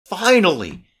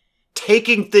Finally,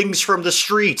 taking things from the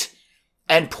street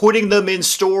and putting them in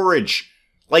storage.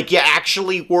 Like you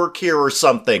actually work here or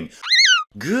something.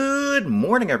 Good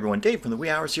morning, everyone. Dave from the Wee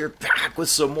Hours here, back with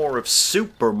some more of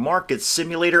Supermarket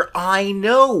Simulator. I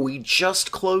know we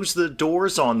just closed the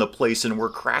doors on the place and we're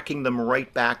cracking them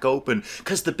right back open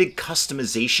because the big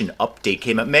customization update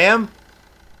came up. Ma'am,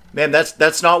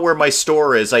 that's not where my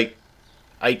store is. I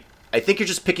think you're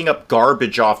just picking up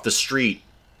garbage off the street.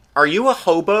 Are you a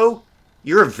hobo?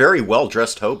 You're a very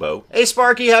well-dressed hobo. Hey,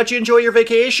 Sparky, how'd you enjoy your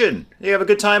vacation? Did you have a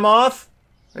good time off?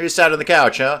 Or you sat on the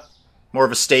couch, huh? More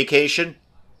of a staycation?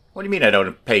 What do you mean I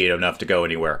don't pay you enough to go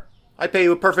anywhere? I pay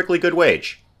you a perfectly good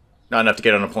wage. Not enough to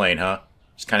get on a plane, huh?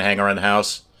 Just kind of hang around the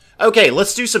house? Okay,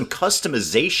 let's do some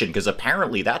customization, because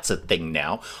apparently that's a thing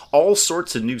now. All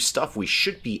sorts of new stuff we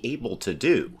should be able to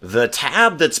do. The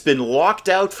tab that's been locked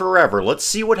out forever. Let's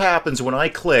see what happens when I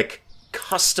click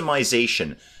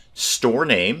Customization. Store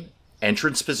name,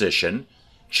 entrance position,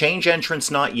 change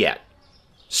entrance not yet.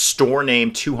 Store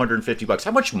name, $250.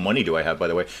 How much money do I have, by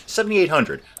the way?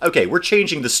 $7,800. Okay, we're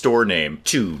changing the store name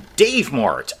to Dave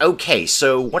Mart. Okay,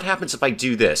 so what happens if I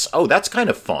do this? Oh, that's kind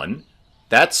of fun.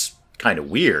 That's kind of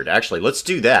weird, actually. Let's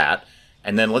do that.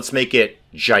 And then let's make it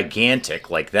gigantic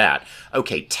like that.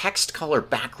 Okay, text color,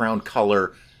 background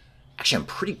color. Actually, I'm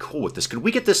pretty cool with this. Could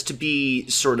we get this to be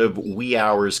sort of Wee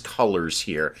Hours colors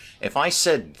here? If I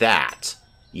said that,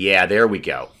 yeah, there we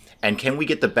go. And can we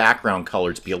get the background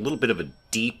color to be a little bit of a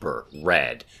deeper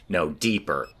red? No,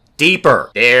 deeper. Deeper!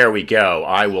 There we go.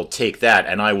 I will take that,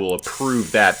 and I will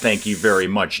approve that. Thank you very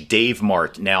much. Dave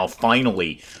Mart, now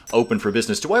finally open for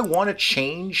business. Do I want to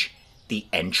change the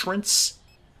entrance?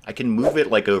 I can move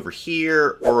it like over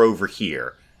here or over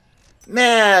here.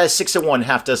 Nah, 6 of one,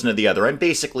 half dozen of the other. I'm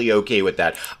basically okay with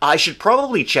that. I should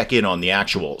probably check in on the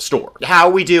actual store. How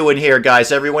we doing here,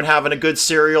 guys? Everyone having a good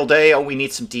cereal day? Oh, we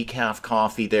need some decaf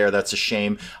coffee there. That's a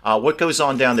shame. What goes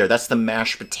on down there? That's the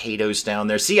mashed potatoes down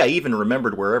there. See, I even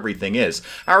remembered where everything is.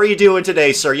 How are you doing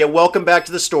today, sir? Yeah, welcome back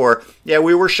to the store. Yeah,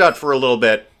 we were shut for a little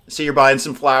bit. See, you're buying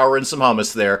some flour and some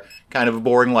hummus there. Kind of a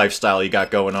boring lifestyle you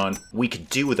got going on. We could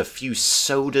do with a few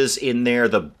sodas in there.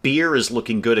 The beer is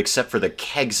looking good except for the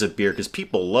kegs of beer, because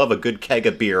people love a good keg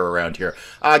of beer around here.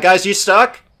 Guys, you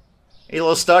stuck? Are you a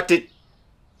little stuck? Did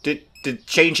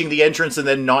changing the entrance and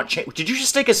then not change? Did you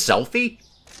just take a selfie?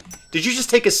 Did you just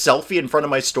take a selfie in front of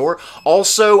my store?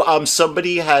 Also,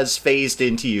 somebody has phased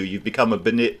into you. You've become a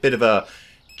bit of a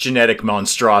genetic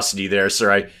monstrosity there,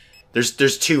 sir.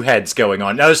 There's 2 heads going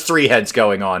on. No, there's 3 heads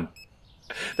going on.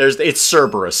 It's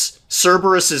Cerberus.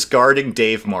 Cerberus is guarding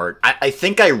Dave Mart. I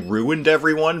think I ruined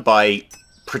everyone by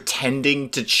pretending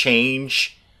to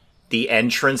change the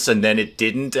entrance and then it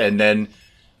didn't, and then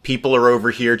people are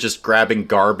over here just grabbing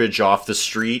garbage off the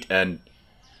street, and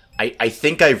I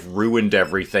think I've ruined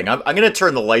everything. I'm going to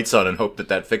turn the lights on and hope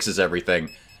that fixes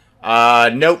everything.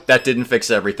 Nope, that didn't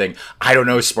fix everything. I don't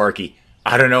know, Sparky.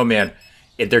 I don't know, man.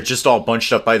 They're just all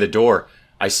bunched up by the door.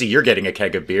 I see you're getting a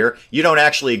keg of beer. You don't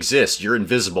actually exist. You're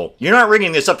invisible. You're not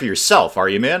ringing this up for yourself, are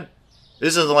you, man?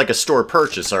 This isn't like a store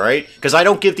purchase, alright? Because I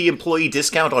don't give the employee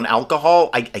discount on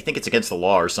alcohol. I think it's against the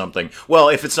law or something. Well,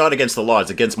 if it's not against the law, it's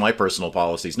against my personal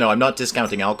policies. No, I'm not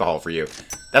discounting alcohol for you.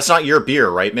 That's not your beer,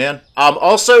 right, man?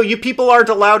 Also, you people aren't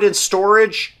allowed in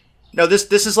storage. No,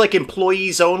 this is like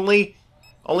employees only.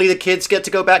 Only the kids get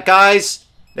to go back. Guys,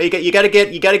 you gotta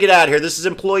get out of here. This is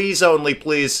employees only,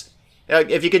 please.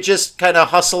 If you could just kind of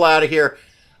hustle out of here.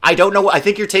 I don't know. I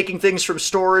think you're taking things from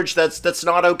storage. That's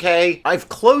not okay. I've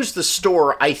closed the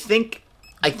store. I think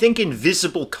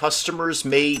invisible customers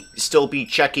may still be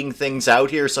checking things out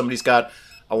here. Somebody's got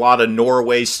a lot of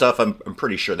Norway stuff. I'm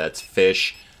pretty sure that's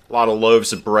fish. A lot of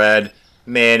loaves of bread,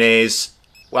 mayonnaise.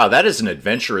 Wow, that is an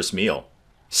adventurous meal.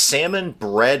 Salmon,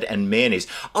 bread, and mayonnaise.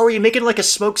 Oh, are you making like a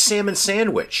smoked salmon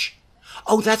sandwich?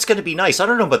 Oh, that's going to be nice. I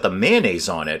don't know about the mayonnaise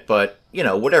on it, but, you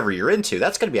know, whatever you're into,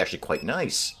 that's going to be actually quite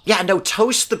nice. Yeah, no,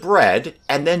 toast the bread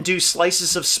and then do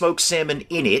slices of smoked salmon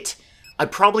in it.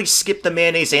 I'd probably skip the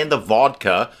mayonnaise and the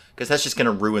vodka, because that's just going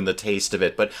to ruin the taste of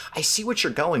it. But I see what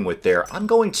you're going with there. I'm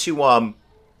just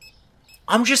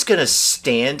going to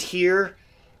stand here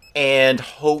and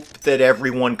hope that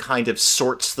everyone kind of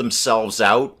sorts themselves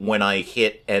out when I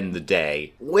hit end the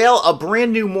day. Well, a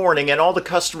brand new morning, and all the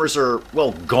customers are,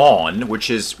 well, gone, which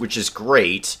is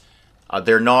great.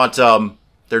 They're not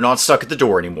stuck at the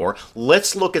door anymore.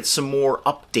 Let's look at some more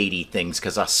updatey things,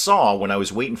 because I saw when I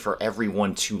was waiting for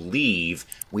everyone to leave,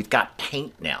 we've got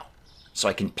paint now. So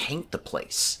I can paint the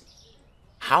place.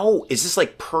 How? Is this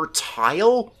like per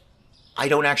tile? I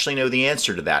don't actually know the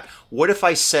answer to that. What if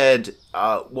I said,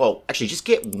 well, actually, just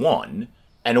get one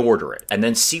and order it, and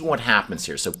then see what happens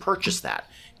here. So purchase that.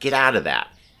 Get out of that.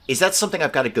 Is that something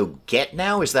I've got to go get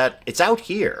now? Is that... It's out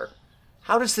here.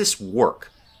 How does this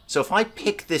work? So if I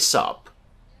pick this up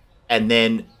and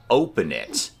then open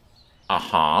it...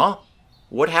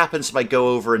 What happens if I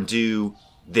go over and do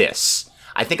this?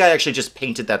 I think I actually just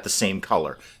painted that the same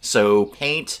color. So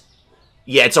paint...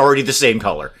 Yeah, it's already the same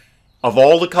color. Of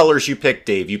all the colors you picked,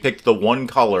 Dave, you picked the one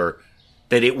color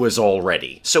that it was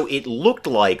already. So it looked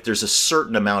like there's a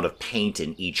certain amount of paint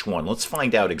in each one. Let's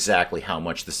find out exactly how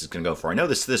much this is going to go for. I know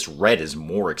this red is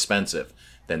more expensive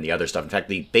than the other stuff. In fact,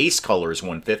 the base color is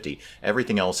 $150.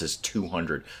 Everything else is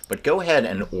 $200. But go ahead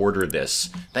and order this.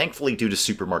 Thankfully, due to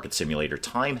Supermarket Simulator,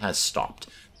 time has stopped.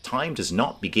 Time does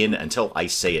not begin until I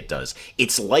say it does.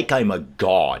 It's like I'm a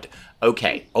god.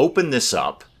 Okay, open this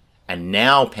up. And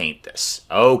now paint this.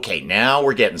 Okay, now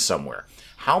we're getting somewhere.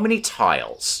 How many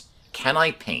tiles can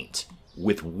I paint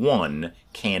with one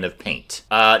can of paint?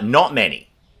 Not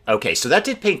many. Okay, so that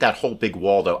did paint that whole big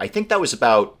wall, though. I think that was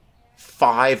about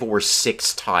 5 or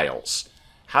 6 tiles.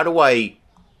 How do I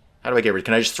get rid?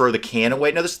 Can I just throw the can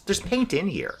away? No, there's paint in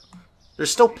here.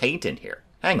 There's still paint in here.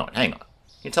 Hang on.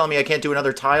 You telling me I can't do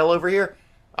another tile over here?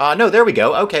 No, there we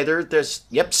go. Okay, there's,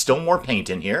 yep, still more paint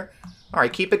in here. All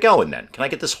right, keep it going then. Can I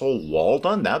get this whole wall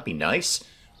done? That'd be nice.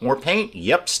 More paint?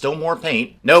 Yep, still more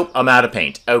paint. Nope, I'm out of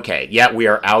paint. Okay, yeah, we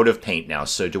are out of paint now.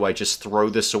 So do I just throw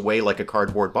this away like a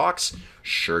cardboard box?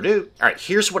 Sure do. All right,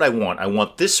 here's what I want. I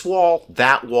want this wall,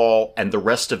 and the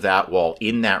rest of that wall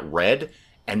in that red,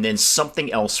 and then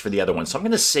something else for the other one. So I'm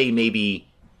going to say maybe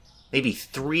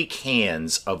 3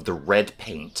 cans of the red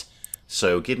paint.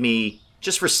 So give me,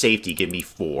 just for safety, give me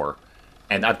 4.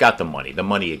 And I've got the money. The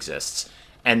money exists.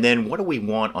 And then what do we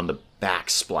want on the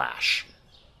backsplash?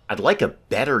 I'd like a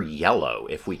better yellow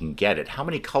if we can get it. How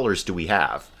many colors do we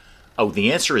have? Oh,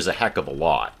 the answer is a heck of a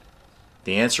lot.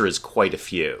 The answer is quite a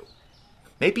few.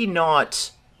 Maybe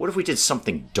not... What if we did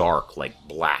something dark, like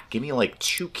black? Give me like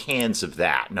 2 cans of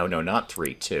that. No, not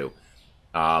 3, 2.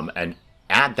 And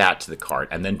add that to the cart.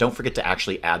 And then don't forget to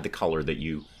actually add the color that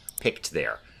you picked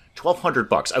there.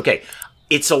 $1,200. Okay,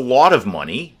 it's a lot of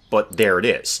money, but there it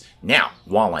is. Now,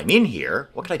 while I'm in here,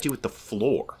 what can I do with the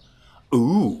floor?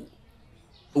 Ooh,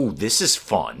 this is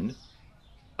fun.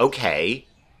 Okay.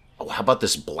 Oh, how about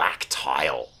this black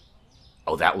tile?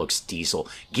 Oh, that looks diesel.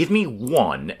 Give me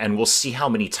 1, and we'll see how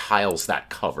many tiles that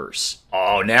covers.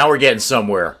 Oh, now we're getting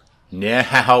somewhere.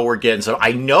 Now we're getting some...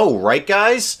 I know, right,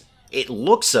 guys? It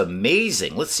looks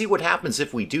amazing. Let's see what happens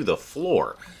if we do the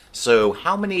floor. So,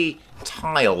 how many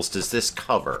tiles does this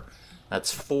cover?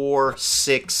 That's 4,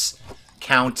 6,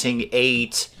 counting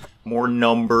 8, more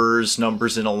numbers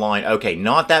in a line. Okay,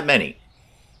 not that many.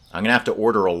 I'm going to have to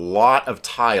order a lot of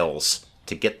tiles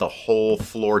to get the whole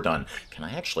floor done. Can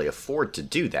I actually afford to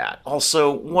do that?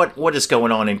 Also, what is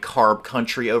going on in carb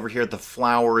country over here? The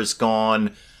flour is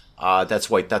gone. That's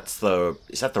white.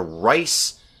 Is that the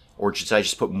rice? Or should I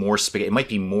just put more spaghetti? It might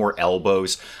be more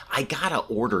elbows. I gotta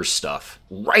order stuff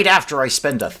right after I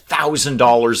spend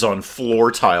 $1,000 on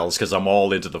floor tiles because I'm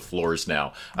all into the floors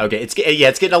now. Okay, it's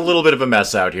getting a little bit of a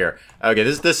mess out here. Okay,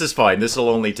 this is fine. This will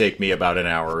only take me about an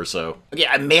hour or so. Okay,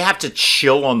 I may have to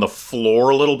chill on the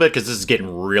floor a little bit because this is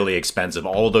getting really expensive.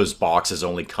 All of those boxes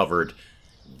only covered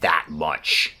that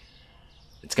much.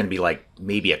 It's going to be like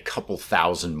maybe a couple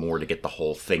thousand more to get the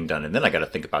whole thing done. And then I got to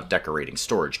think about decorating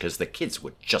storage because the kids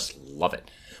would just love it.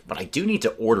 But I do need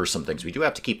to order some things. We do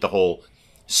have to keep the whole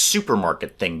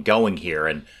supermarket thing going here.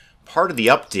 And part of the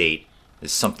update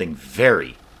is something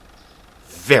very,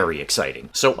 very exciting.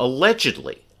 So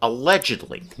allegedly,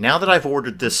 now that I've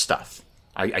ordered this stuff,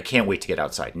 I can't wait to get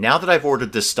outside. Now that I've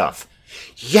ordered this stuff,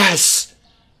 yes,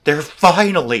 they're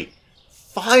finally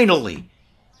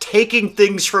taking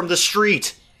things from the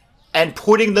street and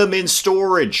putting them in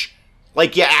storage.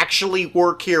 Like you actually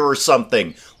work here or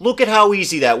something. Look at how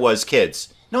easy that was,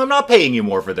 kids. No, I'm not paying you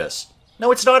more for this.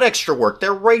 No, it's not extra work.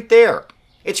 They're right there.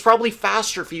 It's probably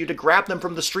faster for you to grab them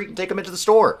from the street and take them into the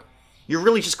store. You're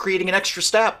really just creating an extra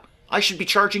step. I should be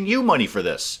charging you money for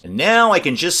this. And now I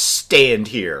can just stand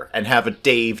here and have a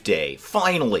Dave day.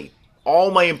 Finally.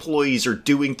 All my employees are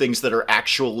doing things that are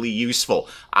actually useful.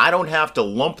 I don't have to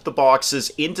lump the boxes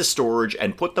into storage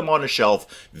and put them on a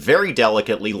shelf very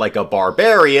delicately like a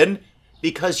barbarian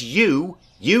because you,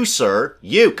 sir,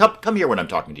 come here when I'm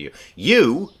talking to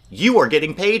you. You are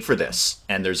getting paid for this.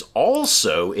 And there's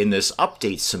also, in this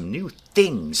update, some new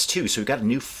things, too. So we've got a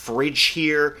new fridge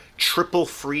here, triple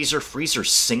freezer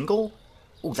single.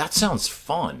 Oh, that sounds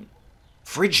fun.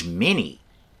 Fridge mini.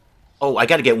 Oh, I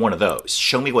got to get one of those.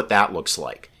 Show me what that looks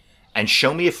like. And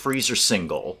show me a freezer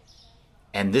single.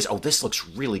 And this, this looks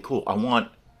really cool. I want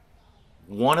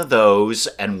one of those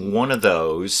and one of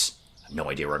those. No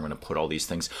idea where I'm going to put all these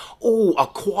things. Oh, a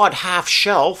quad half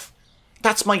shelf.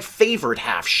 That's my favorite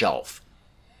half shelf.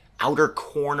 Outer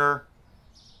corner.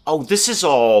 Oh, this is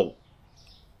all...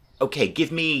 Okay,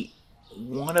 give me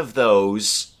one of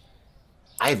those.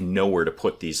 I have nowhere to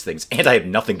put these things, and I have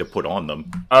nothing to put on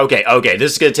them. Okay,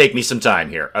 this is going to take me some time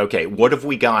here. Okay, what have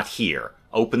we got here?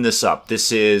 Open this up.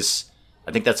 This is...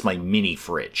 I think that's my mini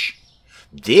fridge.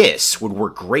 This would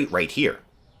work great right here.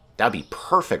 That'd be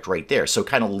perfect right there. So it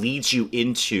kind of leads you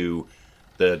into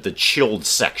the chilled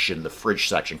section, the fridge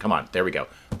section. Come on, there we go.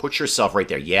 Put yourself right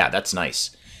there. Yeah, that's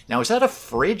nice. Now, is that a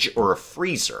fridge or a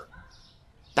freezer?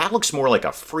 That looks more like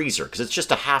a freezer, because it's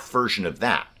just a half version of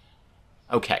that.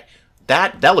 Okay,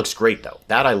 that looks great, though.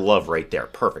 That I love right there.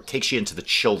 Perfect. Takes you into the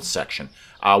chilled section.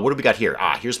 What do we got here?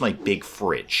 Here's my big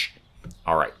fridge.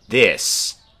 All right,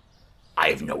 this... I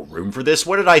have no room for this.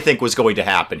 What did I think was going to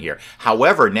happen here?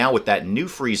 However, now with that new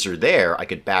freezer there, I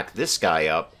could back this guy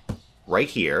up right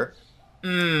here.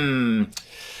 Oh,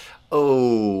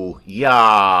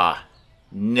 yeah.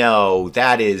 No,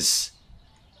 that's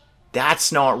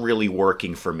not really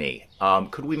working for me.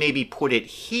 Could we maybe put it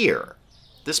here?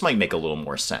 This might make a little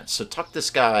more sense. So tuck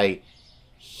this guy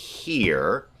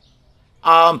here.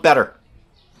 Better.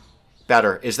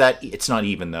 Is that... It's not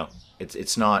even, though.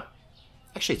 It's not...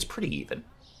 Actually, it's pretty even.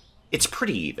 It's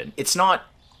pretty even. It's not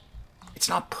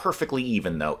perfectly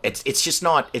even, though. It's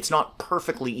not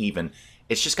perfectly even.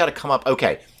 It's just got to come up.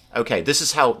 Okay, this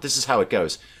is how it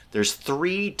goes. There's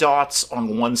 3 dots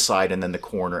on one side and then the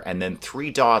corner, and then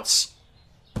 3 dots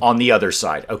on the other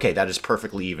side. Okay, that is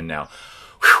perfectly even now.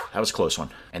 Whew, that was a close one.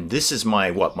 And this is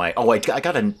my,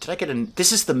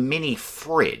 this is the mini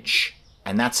fridge,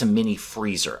 and that's a mini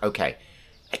freezer. Okay.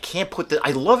 I can't put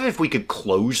I love it if we could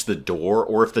close the door,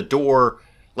 or if the door,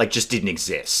 like, just didn't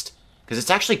exist. Because it's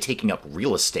actually taking up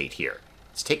real estate here.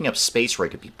 It's taking up space where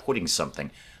I could be putting something.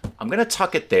 I'm going to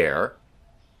tuck it there.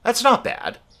 That's not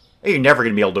bad. You're never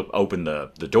going to be able to open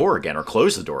the door again, or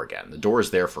close the door again. The door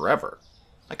is there forever.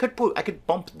 I could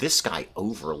bump this guy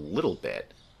over a little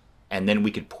bit, and then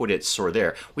we could put it sort of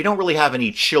there. We don't really have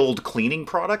any chilled cleaning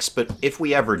products, but if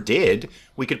we ever did,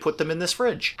 we could put them in this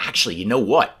fridge. Actually, you know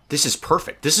what? This is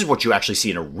perfect. This is what you actually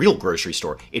see in a real grocery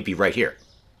store. It'd be right here.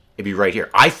 It'd be right here.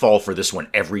 I fall for this one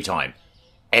every time.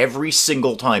 Every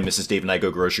single time Mrs. Dave and I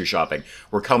go grocery shopping,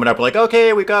 we're coming up like,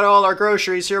 okay, we got all our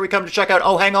groceries. Here we come to check out.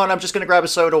 Oh, hang on, I'm just going to grab a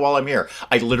soda while I'm here.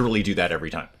 I literally do that every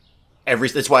time.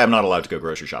 That's why I'm not allowed to go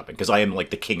grocery shopping, because I am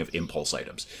like the king of impulse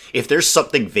items. If there's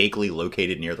something vaguely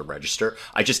located near the register,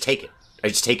 I just take it. I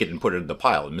just take it and put it in the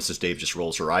pile, and Mrs. Dave just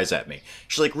rolls her eyes at me.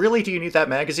 She's like, really, do you need that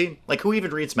magazine? Like, who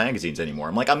even reads magazines anymore?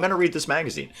 I'm like, I'm going to read this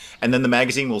magazine. And then the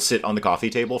magazine will sit on the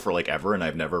coffee table for like ever, and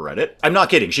I've never read it. I'm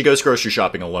not kidding. She goes grocery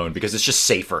shopping alone because it's just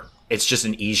safer. It's just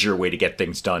an easier way to get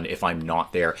things done if I'm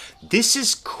not there. This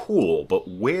is cool, but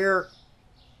where's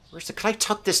the... Could I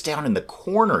tuck this down in the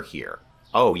corner here?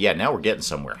 Oh, yeah, now we're getting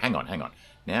somewhere. Hang on.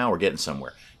 Now we're getting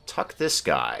somewhere. Tuck this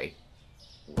guy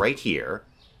right here.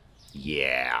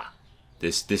 Yeah.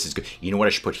 This is good. You know what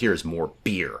I should put here is more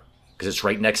beer, because it's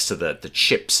right next to the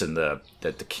chips and the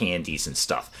candies and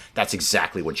stuff. That's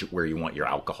exactly where you want your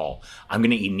alcohol. I'm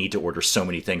going to need to order so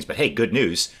many things, but hey, good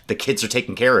news. The kids are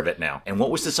taking care of it now. And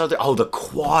what was this other... Oh, the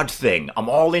quad thing. I'm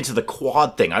all into the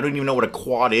quad thing. I don't even know what a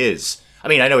quad is. I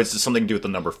mean, I know it's something to do with the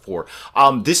number 4.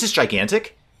 This is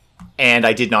gigantic. And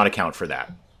I did not account for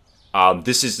that.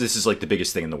 This is like the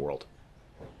biggest thing in the world.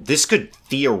 This could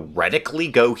theoretically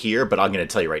go here, but I'm going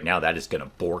to tell you right now, that is going to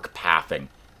bork pathing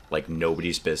like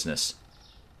nobody's business.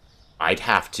 I'd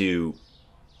have to...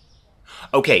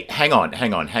 Okay, hang on.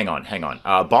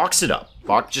 Box it up.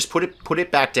 Just put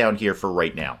it back down here for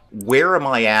right now. Where am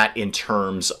I at in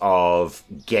terms of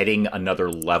getting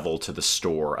another level to the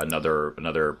store?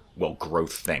 Another well,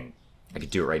 growth thing. I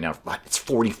could do it right now. It's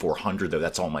 4,400 though.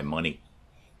 That's all my money.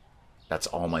 That's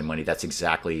all my money. That's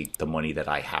exactly the money that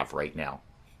I have right now.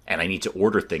 And I need to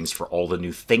order things for all the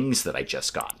new things that I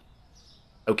just got.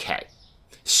 Okay.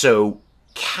 So,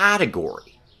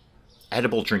 category.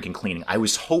 Edible, drinking, cleaning. I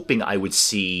was hoping I would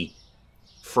see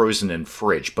frozen and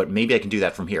fridge, but maybe I can do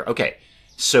that from here. Okay.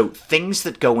 So, things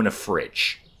that go in a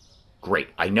fridge. Great.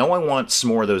 I know I want some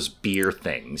more of those beer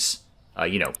things.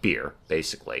 Beer,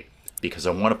 basically. Because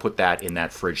I want to put that in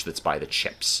that fridge that's by the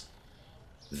chips.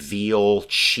 Veal,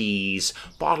 cheese,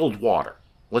 bottled water.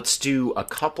 Let's do a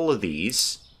couple of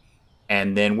these.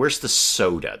 And then where's the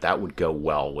soda? That would go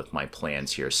well with my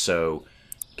plans here. So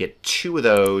get 2 of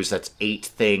those. That's 8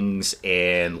 things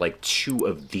and like 2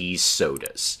 of these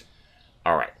sodas.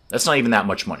 All right. That's not even that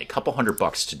much money. Couple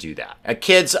 $100 to do that.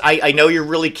 Kids, I know you're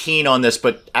really keen on this,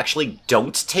 but actually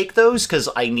don't take those because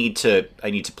I need to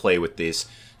play with these.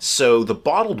 So the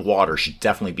bottled water should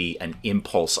definitely be an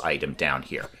impulse item down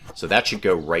here. So that should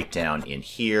go right down in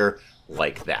here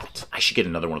like that. I should get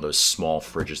another one of those small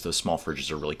fridges. Those small fridges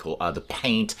are really cool. The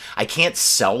paint. I can't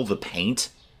sell the paint.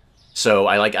 So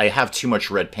I have too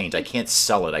much red paint. I can't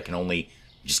sell it. I can only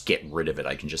just get rid of it.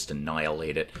 I can just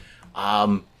annihilate it.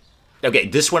 Okay,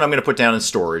 this one I'm going to put down in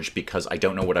storage because I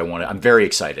don't know what I want. I'm very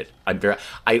excited.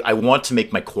 I want to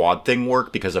make my quad thing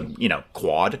work because I'm,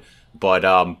 quad. But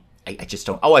I just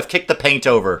don't. Oh, I've kicked the paint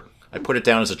over. I put it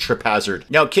down as a trip hazard.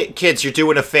 No, kids, you're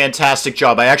doing a fantastic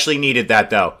job. I actually needed that,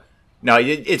 though. No,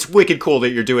 it's wicked cool that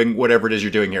you're doing whatever it is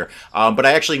you're doing here. But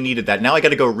I actually needed that. Now I got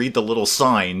to go read the little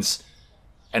signs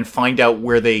and find out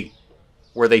where they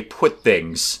put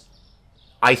things.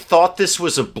 I thought this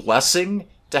was a blessing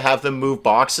to have them move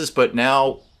boxes, but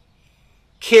now,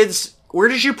 kids, where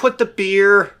did you put the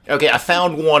beer? Okay, I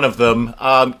found one of them.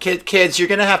 Kids, you're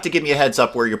gonna have to give me a heads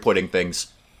up where you're putting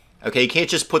things. Okay, you can't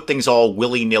just put things all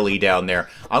willy-nilly down there.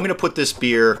 I'm gonna put this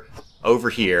beer over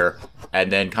here,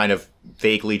 and then kind of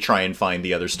vaguely try and find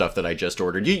the other stuff that I just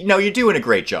ordered. You're doing a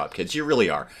great job, kids. You really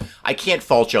are. I can't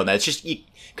fault you on that. It's just,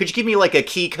 could you give me like a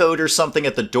key code or something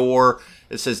at the door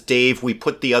that says, Dave, we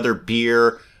put the other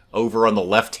beer over on the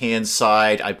left-hand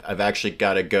side? I've actually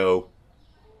got to go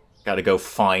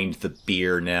find the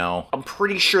beer now. I'm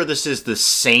pretty sure this is the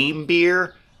same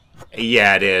beer.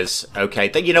 Yeah, it is.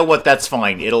 Okay, you know what? That's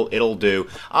fine. It'll do.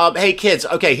 Hey, kids.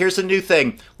 Okay, here's a new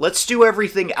thing. Let's do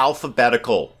everything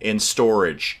alphabetical in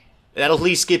storage. That'll at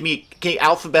least give me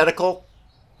alphabetical.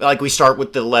 Like we start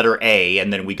with the letter A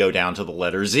and then we go down to the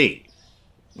letter Z.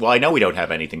 Well, I know we don't have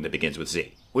anything that begins with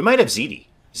Z. We might have ZD.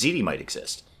 ZD might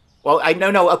exist. Well,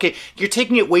 no, okay, you're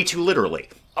taking it way too literally.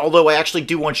 Although I actually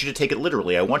do want you to take it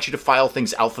literally. I want you to file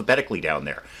things alphabetically down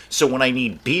there. So when I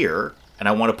need beer, and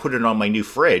I want to put it on my new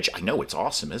fridge, I know it's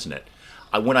awesome, isn't it?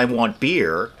 When I want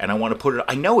beer, and I want to put it,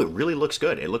 I know it really looks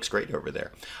good. It looks great over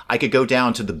there. I could go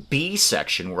down to the B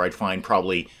section where I'd find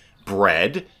probably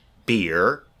bread,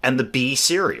 beer, and the B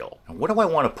cereal. Now, what do I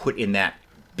want to put in that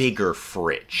bigger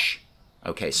fridge?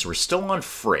 Okay, so we're still on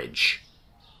fridge.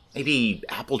 Maybe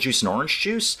apple juice and orange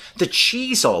juice? The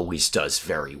cheese always does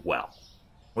very well.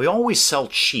 We always sell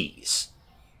cheese.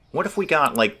 What if we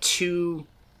got like two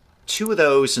of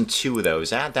those and two of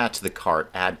those? Add that to the cart,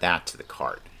 add that to the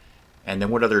cart. And then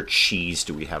what other cheese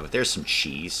do we have? There's some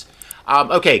cheese.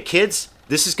 Okay, kids,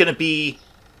 this is going to be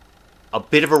a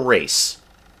bit of a race.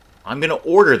 I'm going to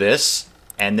order this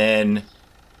and then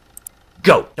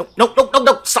go. No.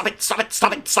 Stop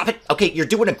it. Okay, you're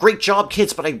doing a great job,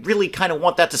 kids, but I really kind of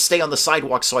want that to stay on the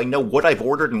sidewalk so I know what I've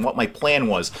ordered and what my plan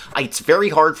was. It's very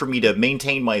hard for me to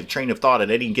maintain my train of thought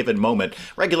at any given moment.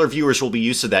 Regular viewers will be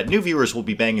used to that. New viewers will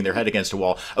be banging their head against a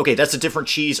wall. Okay, that's a different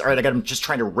cheese. All right, I'm just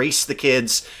trying to race the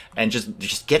kids and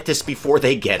just get this before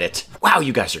they get it. Wow,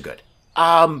 you guys are good.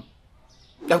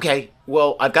 Okay,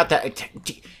 well, I've got that.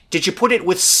 Did you put it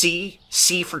with C?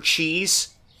 C for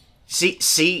cheese?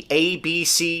 C, A, B,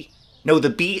 C? No,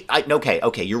 the B,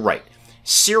 okay, you're right.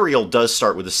 Cereal does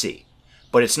start with a C.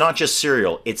 But it's not just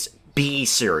cereal, it's B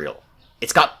cereal.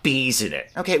 It's got B's in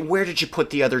it. Okay, where did you put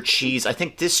the other cheese? I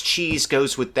think this cheese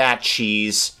goes with that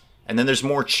cheese. And then there's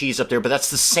more cheese up there, but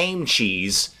that's the same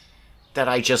cheese that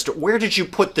I just... Where did you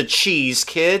put the cheese,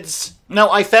 kids? No,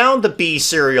 I found the B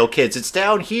cereal, kids. It's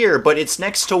down here, but it's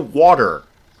next to water.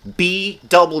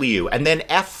 B-W, and then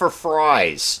F for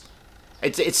fries.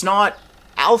 It's not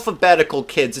alphabetical,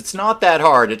 kids. It's not that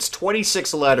hard. It's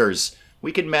 26 letters.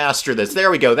 We can master this. There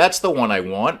we go. That's the one I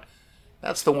want.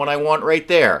 That's the one I want right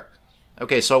there.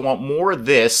 Okay, so I want more of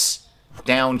this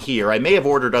down here. I may have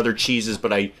ordered other cheeses,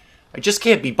 but I just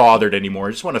can't be bothered anymore.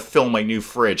 I just want to fill my new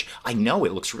fridge. I know,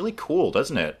 it looks really cool,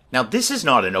 doesn't it? Now, this is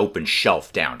not an open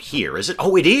shelf down here, is it?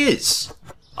 Oh, it is!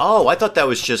 Oh, I thought that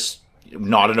was just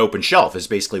not an open shelf, is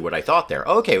basically what I thought there.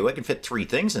 Okay, well, I can fit 3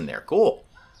 things in there. Cool.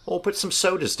 We'll put some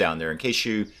sodas down there in case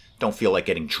you don't feel like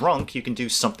getting drunk. You can do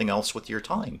something else with your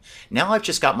time. Now I've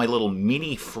just got my little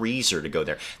mini freezer to go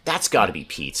there. That's got to be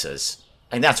pizzas.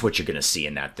 And that's what you're going to see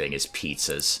in that thing is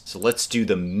pizzas. So let's do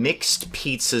the mixed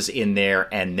pizzas in there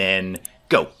and then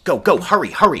go.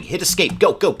 Hurry. Hit escape.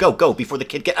 Go before the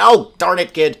kid Oh, darn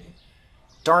it, kid.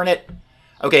 Darn it.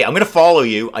 Okay, I'm going to follow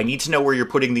you. I need to know where you're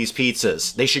putting these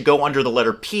pizzas. They should go under the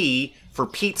letter P for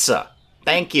pizza.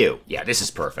 Thank you. Yeah, this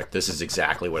is perfect. This is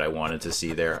exactly what I wanted to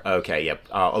see there. Okay, yep.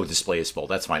 Oh, display is full.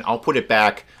 That's fine. I'll put it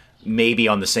back maybe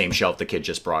on the same shelf the kid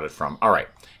just brought it from. All right.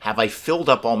 Have I filled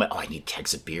up all my... Oh, I need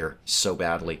kegs of beer so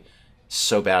badly.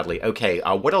 So badly. Okay,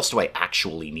 what else do I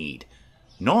actually need?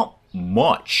 Not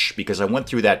much, because I went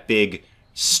through that big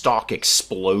stock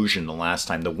explosion the last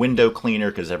time. The window cleaner,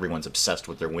 because everyone's obsessed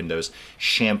with their windows.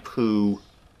 Shampoo.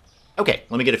 Okay,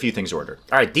 let me get a few things ordered.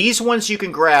 All right, these ones you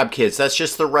can grab, kids. That's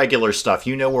just the regular stuff.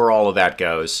 You know where all of that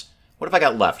goes. What have I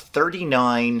got left?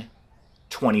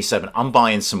 39.27. I'm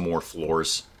buying some more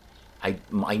floors. I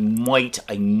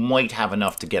might have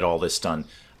enough to get all this done.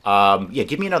 Yeah,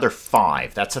 give me another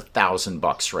 5. That's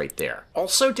 $1,000 right there.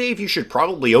 Also, Dave, you should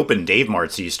probably open Dave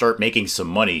Mart so you start making some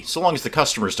money, so long as the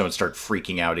customers don't start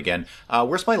freaking out again.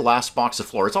 Where's my last box of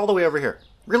floor? It's all the way over here.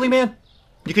 Really, man?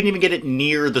 You couldn't even get it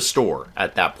near the store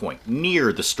at that point.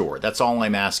 Near the store. That's all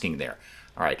I'm asking there.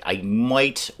 All right, I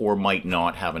might or might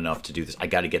not have enough to do this. I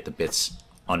got to get the bits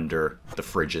under the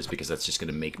fridges because that's just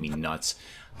going to make me nuts.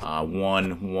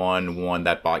 One,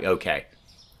 that box. Okay.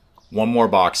 One more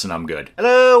box and I'm good.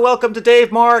 Hello, welcome to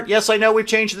Dave Mart. Yes, I know we've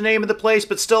changed the name of the place,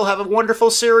 but still have a wonderful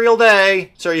cereal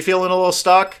day. So are you feeling a little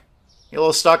stuck? You a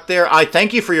little stuck there? I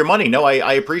thank you for your money. No,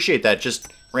 I appreciate that.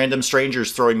 Just random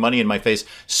strangers throwing money in my face.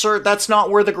 Sir, that's not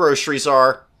where the groceries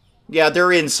are. Yeah,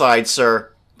 they're inside,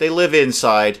 sir. They live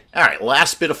inside. All right,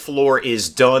 last bit of floor is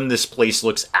done. This place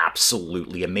looks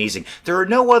absolutely amazing. There are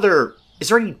no other... Is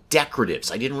there any decoratives?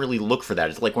 I didn't really look for that.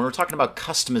 It's like when we're talking about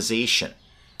customization.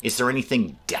 Is there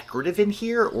anything decorative in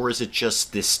here, or is it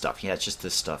just this stuff? Yeah, it's just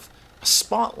this stuff. A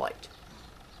spotlight.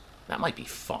 That might be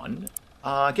fun.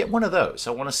 Get one of those.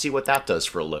 I want to see what that does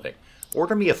for a living.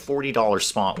 Order me a $40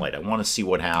 spotlight. I want to see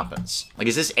what happens. Like,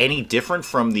 is this any different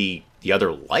from the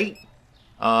other light?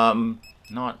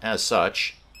 Not as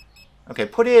such. Okay,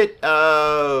 put it,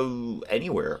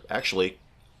 anywhere, actually.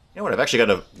 You know what, I've actually got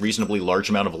a reasonably large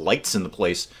amount of lights in the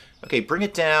place. Okay, bring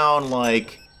it down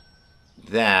like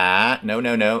that.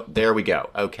 No. There we go.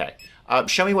 Okay.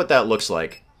 Show me what that looks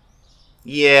like.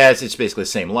 Yeah, it's basically the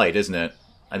same light, isn't it?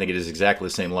 I think it is exactly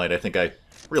the same light. I think I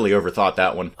really overthought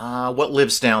that one. What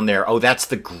lives down there? Oh, that's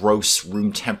the gross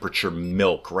room temperature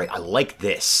milk, right? I like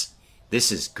this.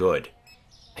 This is good.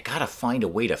 I gotta find a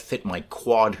way to fit my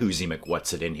quad Hoosie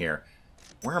McWhatsit in here.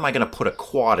 Where am I gonna put a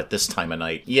quad at this time of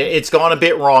night? Yeah, it's gone a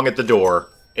bit wrong at the door.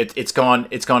 It's gone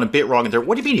a bit wrong at the door.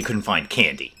 What do you mean you couldn't find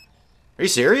candy? Are you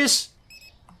serious?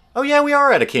 Oh yeah, we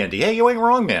are out of candy. Hey, you ain't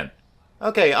wrong, man.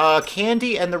 Okay,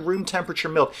 candy and the room temperature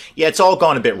milk. Yeah, it's all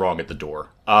gone a bit wrong at the door.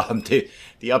 The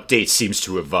update seems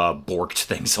to have borked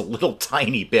things a little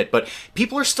tiny bit, but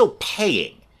people are still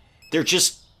paying. They're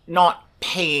just not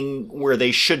paying where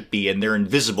they should be, and they're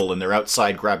invisible and they're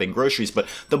outside grabbing groceries, but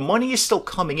the money is still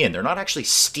coming in. They're not actually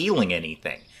stealing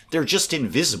anything. They're just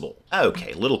invisible.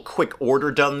 Okay, little quick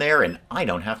order done there, and I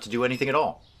don't have to do anything at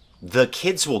all. The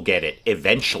kids will get it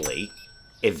eventually.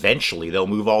 Eventually, they'll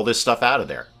move all this stuff out of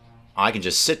there. I can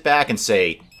just sit back and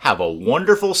say, have a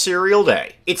wonderful cereal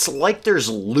day. It's like there's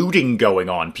looting going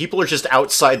on. People are just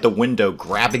outside the window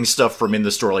grabbing stuff from in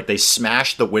the store. Like they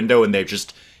smashed the window and they're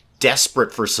just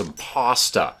desperate for some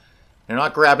pasta. They're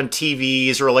not grabbing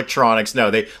TVs or electronics.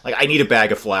 No, I need a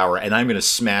bag of flour and I'm going to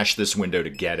smash this window to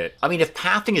get it. I mean, if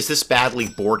pathing is this badly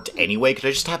borked anyway, could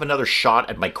I just have another shot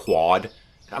at my quad?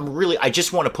 I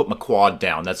just want to put my quad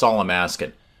down. That's all I'm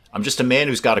asking. I'm just a man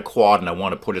who's got a quad and I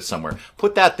want to put it somewhere.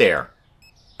 Put that there.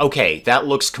 Okay, that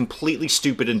looks completely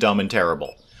stupid and dumb and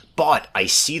terrible. But I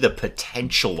see the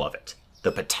potential of it.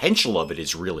 The potential of it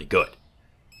is really good.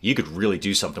 You could really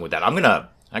do something with that. I'm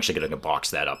actually going to box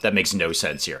that up. That makes no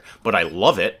sense here. But I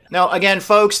love it. Now, again,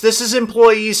 folks, this is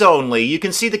employees only. You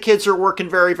can see the kids are working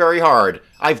very, very hard.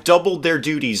 I've doubled their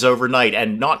duties overnight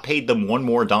and not paid them one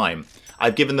more dime.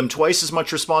 I've given them twice as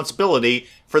much responsibility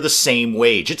for the same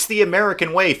wage. It's the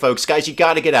American way, folks. Guys, you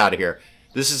gotta get out of here.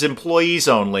 This is employees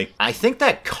only. I think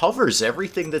that covers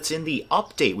everything that's in the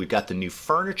update. We've got the new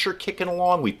furniture kicking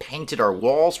along. We painted our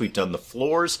walls. We've done the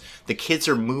floors. The kids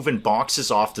are moving boxes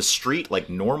off the street like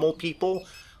normal people.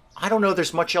 I don't know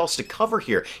there's much else to cover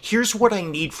here. Here's what I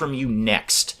need from you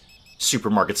next.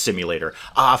 Supermarket Simulator.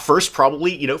 First,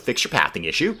 probably, fix your pathing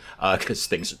issue, because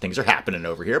things are happening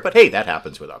over here. But hey, that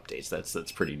happens with updates.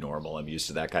 That's pretty normal. I'm used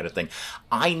to that kind of thing.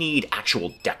 I need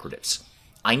actual decoratives.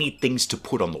 I need things to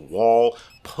put on the wall,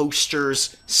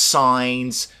 posters,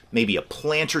 signs, maybe a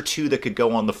plant or two that could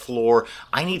go on the floor.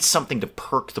 I need something to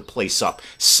perk the place up.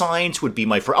 Signs would be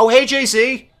my first. Oh, hey,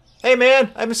 JC! Hey,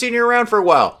 man, I haven't seen you around for a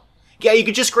while. Yeah, you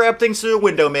could just grab things through the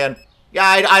window, man. Yeah,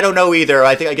 I don't know either.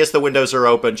 I guess the windows are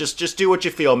open. Just do what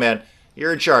you feel, man.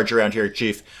 You're in charge around here,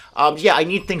 Chief. Yeah, I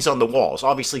need things on the walls.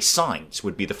 Obviously, signs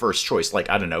would be the first choice. Like,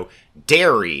 I don't know,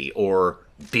 dairy or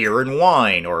beer and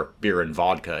wine, or beer and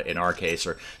vodka in our case,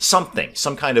 or something,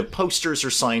 some kind of posters or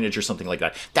signage or something like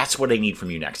that. That's what I need from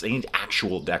you next. I need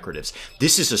actual decoratives.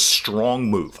 This is a strong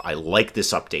move. I like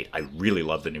this update. I really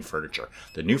love the new furniture.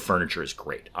 The new furniture is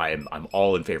great. I'm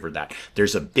all in favor of that.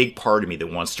 There's a big part of me that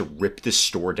wants to rip this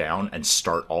store down and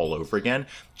start all over again,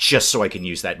 just so I can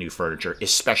use that new furniture,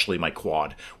 especially my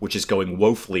quad, which is going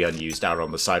woefully unused out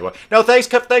on the sidewalk. No, thanks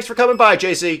for coming by,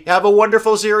 JC. Have a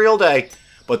wonderful cereal day.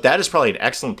 But that is probably an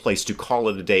excellent place to call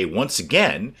it a day once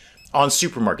again on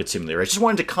Supermarket Simulator. I just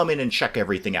wanted to come in and check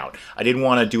everything out. I didn't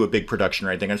want to do a big production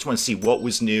or anything. I just want to see what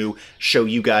was new, show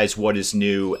you guys what is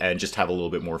new, and just have a little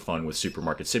bit more fun with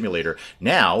Supermarket Simulator.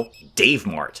 Now, Dave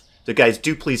Mart. So guys,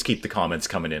 do please keep the comments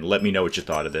coming in. Let me know what you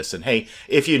thought of this. And hey,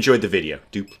 if you enjoyed the video,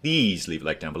 do please leave a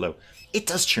like down below. It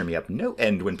does cheer me up no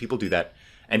end when people do that.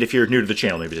 And if you're new to the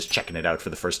channel, maybe just checking it out for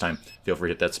the first time, feel free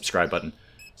to hit that subscribe button.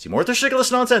 See more of this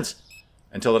ridiculous nonsense.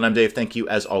 Until then, I'm Dave. Thank you,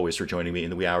 as always, for joining me in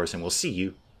the wee hours, and we'll see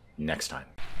you next time.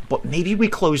 But maybe we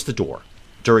close the door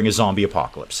during a zombie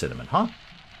apocalypse, Cinnamon, huh?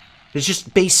 It's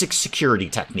just basic security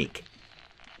technique.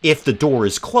 If the door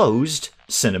is closed,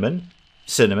 Cinnamon,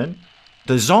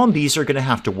 the zombies are going to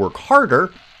have to work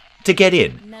harder to get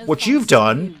in. What you've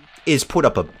done is put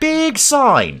up a big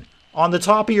sign on the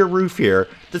top of your roof here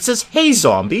that says, "Hey,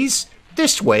 zombies,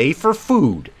 this way for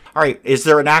food." All right, is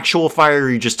there an actual fire, or are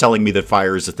you just telling me that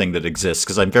fire is a thing that exists?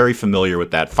 Because I'm very familiar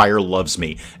with that. Fire loves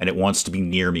me, and it wants to be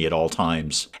near me at all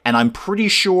times. And I'm pretty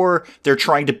sure they're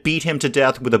trying to beat him to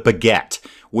death with a baguette,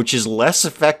 which is less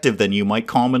effective than you might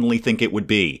commonly think it would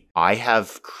be. I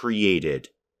have created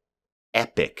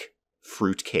epic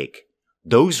fruitcake.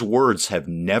 Those words have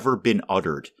never been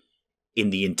uttered in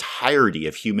the entirety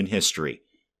of human history.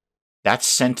 That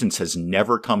sentence has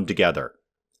never come together.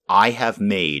 I have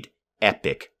made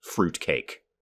epic fruitcake.